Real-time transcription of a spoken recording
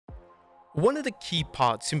One of the key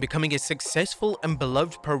parts in becoming a successful and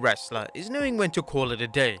beloved pro wrestler is knowing when to call it a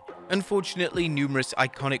day. Unfortunately, numerous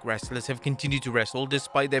iconic wrestlers have continued to wrestle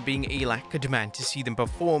despite there being a lack of demand to see them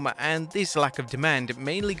perform, and this lack of demand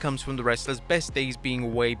mainly comes from the wrestlers' best days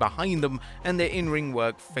being way behind them and their in-ring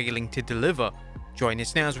work failing to deliver. Join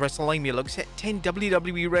us now as Wrestlelamia looks at 10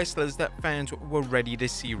 WWE wrestlers that fans were ready to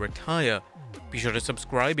see retire. Be sure to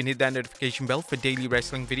subscribe and hit that notification bell for daily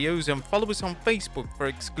wrestling videos, and follow us on Facebook for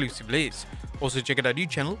exclusive lists. Also check out our new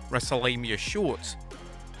channel, Wrestlelamia Shorts.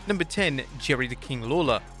 Number 10. Jerry the King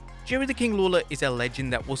Lawler. Jerry the King Lawler is a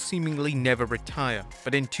legend that will seemingly never retire,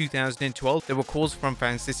 but in 2012 there were calls from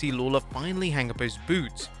fans to see Lawler finally hang up his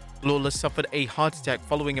boots. Lawler suffered a heart attack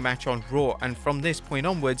following a match on Raw, and from this point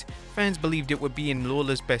onwards, fans believed it would be in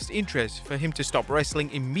Lawler's best interest for him to stop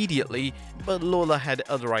wrestling immediately, but Lawler had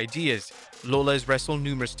other ideas. Lawler has wrestled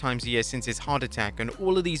numerous times a year since his heart attack, and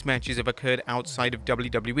all of these matches have occurred outside of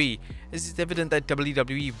WWE, as it's evident that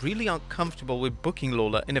WWE really aren't comfortable with booking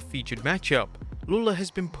Lawler in a featured matchup. Lawler has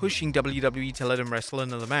been pushing WWE to let him wrestle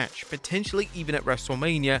another match, potentially even at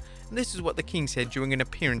WrestleMania, and this is what the King said during an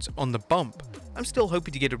appearance on The Bump. "I'm still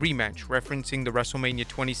hoping to get a rematch," referencing the WrestleMania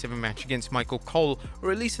 27 match against Michael Cole,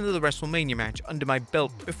 or at least another WrestleMania match under my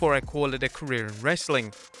belt before I call it a career in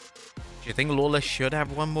wrestling. Do you think Lawler should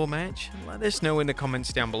have one more match? Let us know in the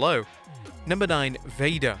comments down below. Number 9.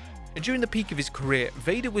 Vader. During the peak of his career,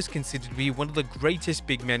 Vader was considered to be one of the greatest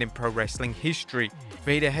big men in pro wrestling history.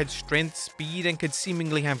 Vader had strength, speed, and could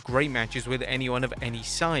seemingly have great matches with anyone of any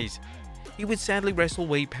size. He would sadly wrestle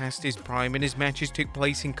way past his prime, and his matches took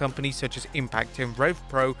place in companies such as Impact and Rev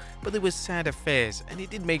Pro, but they were sad affairs, and it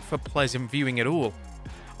didn't make for pleasant viewing at all.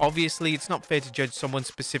 Obviously, it's not fair to judge someone's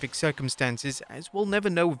specific circumstances, as we'll never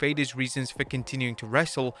know Vader's reasons for continuing to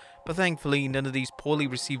wrestle, but thankfully none of these poorly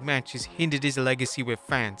received matches hindered his legacy with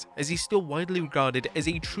fans, as he's still widely regarded as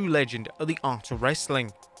a true legend of the art of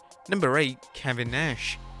wrestling. Number 8. Kevin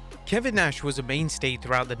Nash. Kevin Nash was a mainstay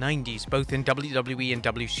throughout the 90s, both in WWE and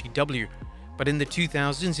WCW, but in the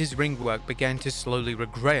 2000s his ring work began to slowly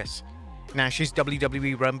regress. Nash's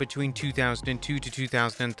WWE run between 2002 to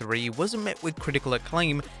 2003 wasn't met with critical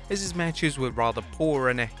acclaim, as his matches were rather poor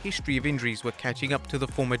and a history of injuries were catching up to the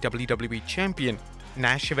former WWE champion.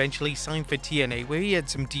 Nash eventually signed for TNA, where he had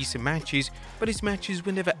some decent matches, but his matches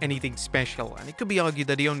were never anything special, and it could be argued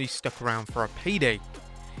that he only stuck around for a payday.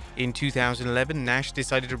 In 2011, Nash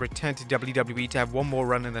decided to return to WWE to have one more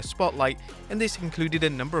run in the spotlight, and this included a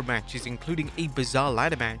number of matches, including a bizarre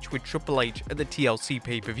ladder match with Triple H at the TLC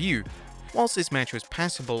pay-per-view. Whilst this match was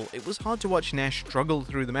passable, it was hard to watch Nash struggle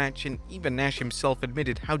through the match, and even Nash himself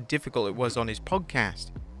admitted how difficult it was on his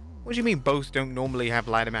podcast. "What do you mean both don't normally have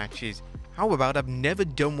ladder matches? How about I've never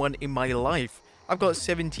done one in my life? I've got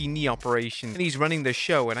 17 knee operations, and he's running the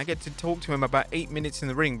show, and I get to talk to him about 8 minutes in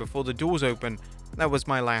the ring before the doors open. That was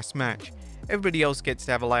my last match. Everybody else gets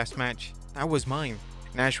to have a last match. That was mine."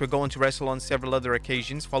 Nash would go on to wrestle on several other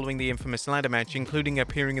occasions following the infamous ladder match, including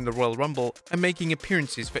appearing in the Royal Rumble and making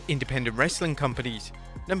appearances for independent wrestling companies.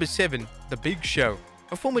 Number 7. The Big Show.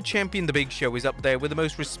 A former champion, The Big Show is up there with the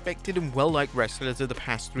most respected and well-liked wrestlers of the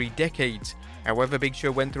past 3 decades. However, Big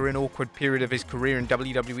Show went through an awkward period of his career in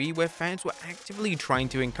WWE where fans were actively trying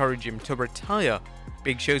to encourage him to retire.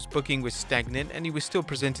 Big Show's booking was stagnant, and he was still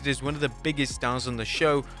presented as one of the biggest stars on the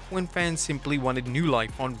show when fans simply wanted new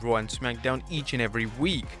life on Raw and SmackDown each and every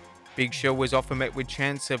week. Big Show was often met with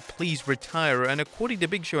chants of "please retire," and according to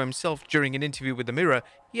Big Show himself during an interview with The Mirror,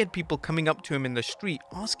 he had people coming up to him in the street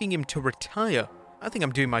asking him to retire. I think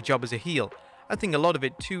I'm doing my job as a heel. I think a lot of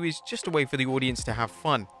it too is just a way for the audience to have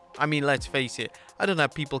fun. I mean, let's face it, I don't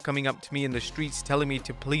have people coming up to me in the streets telling me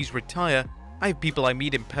to please retire. I have people I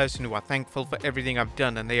meet in person who are thankful for everything I've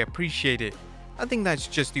done, and they appreciate it. I think that's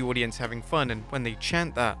just the audience having fun, and when they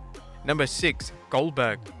chant that. Number 6.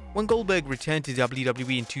 Goldberg. When Goldberg returned to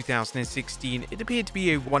WWE in 2016, it appeared to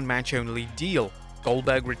be a one-match only deal.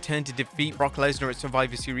 Goldberg returned to defeat Brock Lesnar at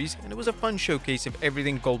Survivor Series, and it was a fun showcase of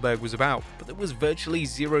everything Goldberg was about, but there was virtually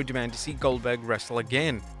zero demand to see Goldberg wrestle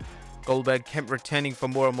again. Goldberg kept returning for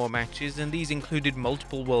more and more matches, and these included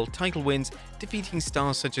multiple world title wins, defeating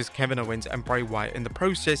stars such as Kevin Owens and Bray Wyatt in the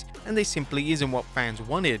process, and this simply isn't what fans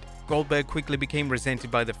wanted. Goldberg quickly became resented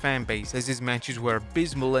by the fan base, as his matches were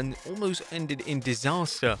abysmal and almost ended in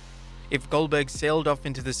disaster. If Goldberg sailed off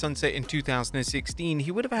into the sunset in 2016,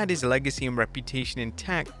 he would have had his legacy and reputation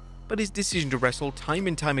intact, but his decision to wrestle time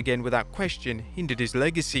and time again without question hindered his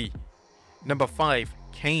legacy. Number 5.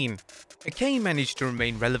 Kane. Kane managed to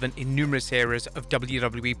remain relevant in numerous eras of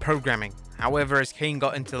WWE programming. However, as Kane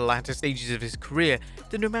got into the latter stages of his career,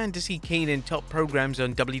 the demand to see Kane in top programs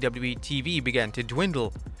on WWE TV began to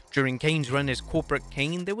dwindle. During Kane's run as Corporate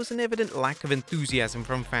Kane, there was an evident lack of enthusiasm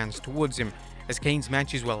from fans towards him, as Kane's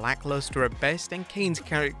matches were lackluster at best and Kane's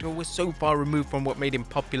character was so far removed from what made him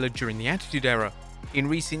popular during the Attitude Era. In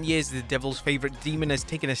recent years, the Devil's favorite demon has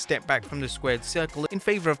taken a step back from the squared circle in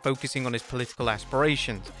favor of focusing on his political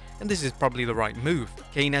aspirations, and this is probably the right move.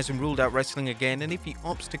 Kane hasn't ruled out wrestling again, and if he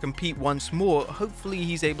opts to compete once more, hopefully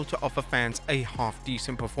he's able to offer fans a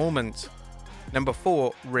half-decent performance. Number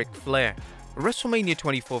 4. Ric Flair. WrestleMania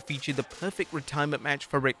 24 featured the perfect retirement match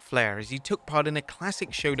for Ric Flair as he took part in a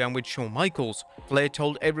classic showdown with Shawn Michaels. Flair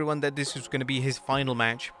told everyone that this was going to be his final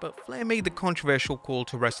match, but Flair made the controversial call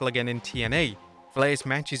to wrestle again in TNA. Flair's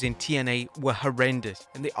matches in TNA were horrendous,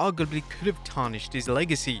 and they arguably could have tarnished his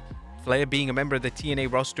legacy. Flair being a member of the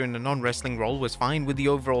TNA roster in a non-wrestling role was fine with the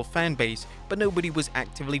overall fan base, but nobody was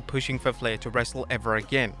actively pushing for Flair to wrestle ever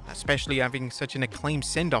again, especially having such an acclaimed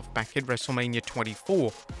send-off back at WrestleMania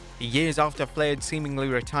 24. Years after Flair had seemingly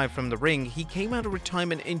retired from the ring, he came out of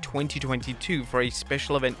retirement in 2022 for a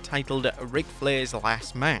special event titled Ric Flair's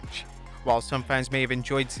Last Match. While some fans may have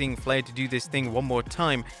enjoyed seeing Flair to do this thing one more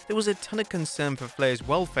time, there was a ton of concern for Flair's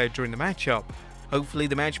welfare during the matchup. Hopefully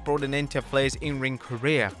the match brought an end to Flair's in-ring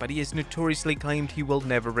career, but he has notoriously claimed he will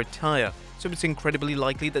never retire, so it's incredibly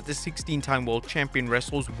likely that the 16-time world champion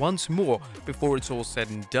wrestles once more before it's all said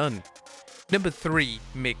and done. Number 3.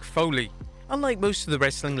 Mick Foley. Unlike most of the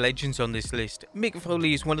wrestling legends on this list, Mick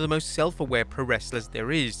Foley is one of the most self-aware pro wrestlers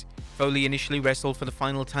there is. Foley initially wrestled for the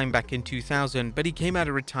final time back in 2000, but he came out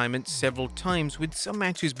of retirement several times, with some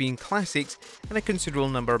matches being classics and a considerable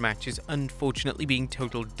number of matches unfortunately being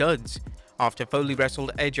total duds. After Foley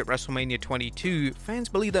wrestled Edge at WrestleMania 22, fans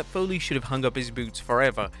believe that Foley should have hung up his boots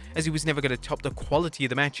forever, as he was never going to top the quality of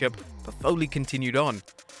the matchup, but Foley continued on.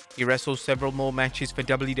 He wrestled several more matches for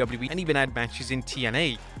WWE and even had matches in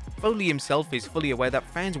TNA. Foley himself is fully aware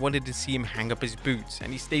that fans wanted to see him hang up his boots,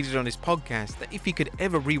 and he stated on his podcast that if he could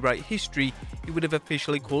ever rewrite history, he would have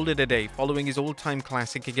officially called it a day following his all-time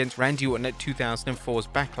classic against Randy Orton at 2004's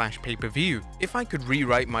Backlash pay-per-view. If I could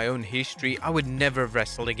rewrite my own history, I would never have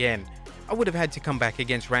wrestled again. I would have had to come back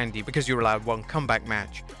against Randy because you're allowed one comeback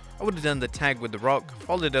match. I would have done the tag with The Rock,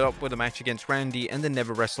 followed it up with a match against Randy, and then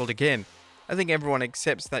never wrestled again. I think everyone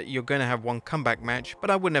accepts that you're going to have one comeback match, but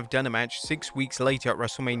I wouldn't have done a match 6 weeks later at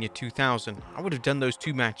WrestleMania 2000. I would have done those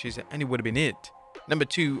 2 matches and it would have been it. Number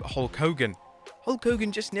 2. Hulk Hogan. Hulk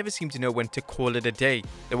Hogan just never seemed to know when to call it a day.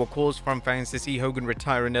 There were calls from fans to see Hogan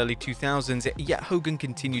retire in early 2000s, yet Hogan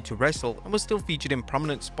continued to wrestle and was still featured in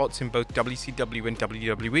prominent spots in both WCW and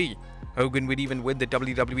WWE. Hogan would even win the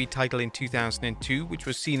WWE title in 2002, which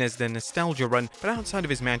was seen as the nostalgia run, but outside of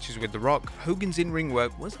his matches with The Rock, Hogan's in-ring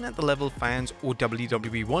work wasn't at the level fans or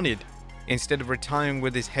WWE wanted. Instead of retiring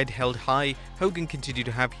with his head held high, Hogan continued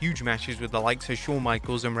to have huge matches with the likes of Shawn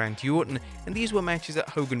Michaels and Randy Orton, and these were matches that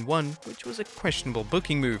Hogan won, which was a questionable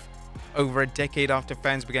booking move. Over a decade after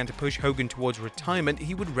fans began to push Hogan towards retirement,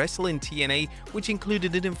 he would wrestle in TNA, which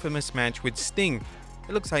included an infamous match with Sting.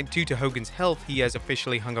 It looks like due to Hogan's health, he has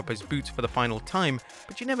officially hung up his boots for the final time,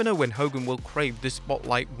 but you never know when Hogan will crave the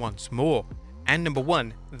spotlight once more. And number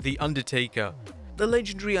 1, The Undertaker. The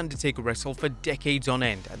legendary Undertaker wrestled for decades on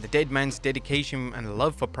end, and the dead man's dedication and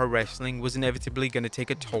love for pro wrestling was inevitably going to take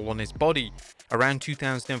a toll on his body. Around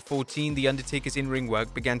 2014, The Undertaker's in-ring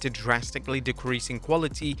work began to drastically decrease in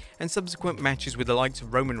quality, and subsequent matches with the likes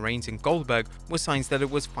of Roman Reigns and Goldberg were signs that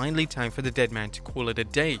it was finally time for the dead man to call it a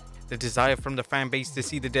day. The desire from the fan base to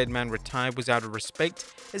see the dead man retire was out of respect,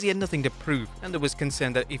 as he had nothing to prove, and there was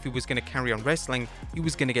concern that if he was going to carry on wrestling, he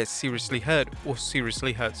was going to get seriously hurt or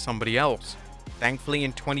seriously hurt somebody else. Thankfully,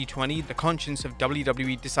 in 2020, the conscience of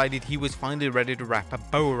WWE decided he was finally ready to wrap a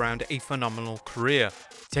bow around a phenomenal career.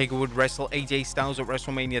 Taker would wrestle AJ Styles at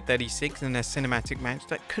WrestleMania 36 in a cinematic match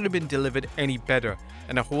that could have been delivered any better,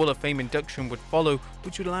 and a Hall of Fame induction would follow,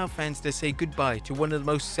 which would allow fans to say goodbye to one of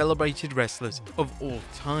the most celebrated wrestlers of all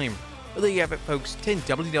time. But there you have it, folks, 10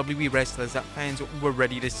 WWE wrestlers that fans were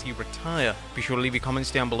ready to see retire. Be sure to leave your comments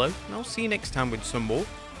down below, and I'll see you next time with some more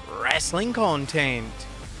wrestling content.